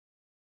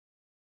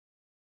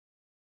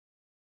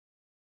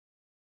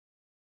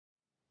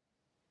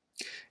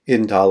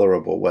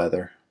Intolerable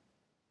weather.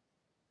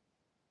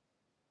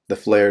 The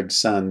flared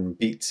sun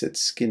beats its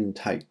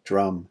skin-tight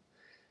drum,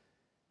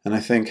 and I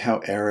think how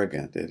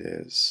arrogant it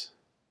is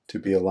to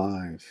be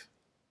alive.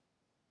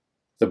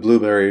 The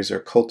blueberries are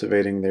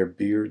cultivating their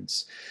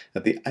beards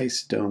at the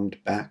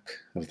ice-domed back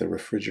of the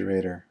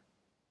refrigerator.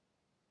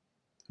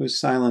 Whose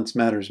silence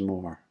matters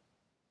more,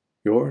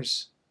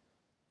 yours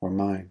or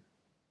mine?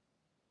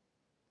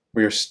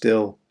 We are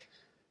still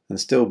and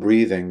still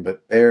breathing,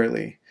 but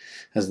barely,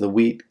 as the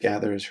wheat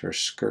gathers her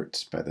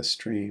skirts by the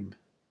stream.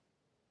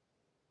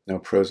 No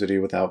prosody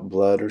without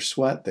blood or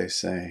sweat, they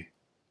say.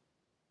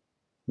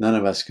 None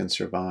of us can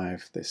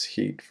survive this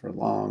heat for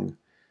long,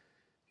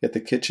 yet the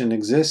kitchen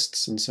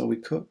exists, and so we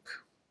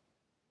cook.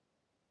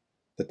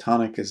 The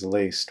tonic is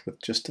laced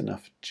with just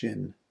enough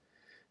gin,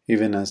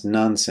 even as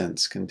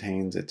nonsense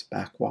contains its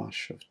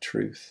backwash of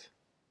truth.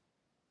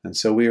 And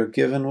so we are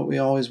given what we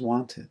always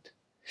wanted,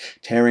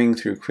 tearing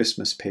through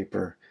Christmas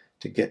paper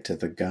to get to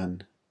the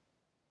gun.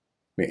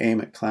 We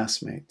aim at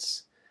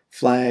classmates,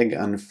 flag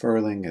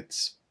unfurling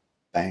its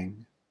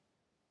bang.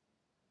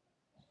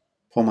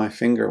 Pull my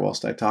finger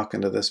whilst I talk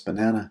into this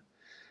banana.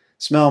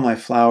 Smell my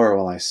flower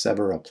while I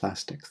sever a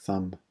plastic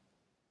thumb.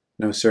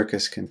 No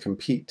circus can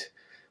compete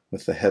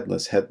with the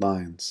headless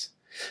headlines.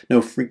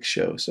 No freak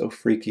show so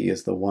freaky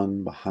as the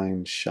one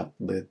behind shut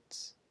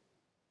lids.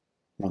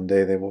 One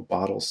day they will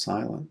bottle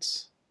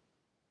silence,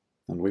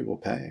 and we will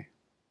pay.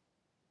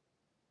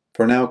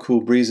 For now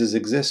cool breezes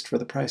exist for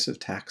the price of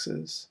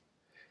taxes.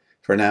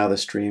 For now the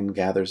stream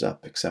gathers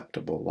up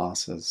acceptable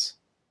losses.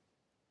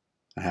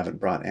 I haven't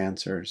brought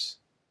answers,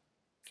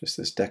 just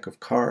this deck of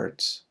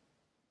cards.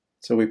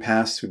 So we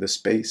pass through the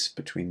space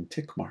between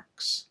tick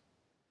marks,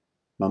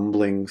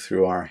 mumbling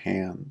through our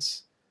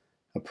hands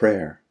a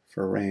prayer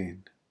for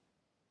rain.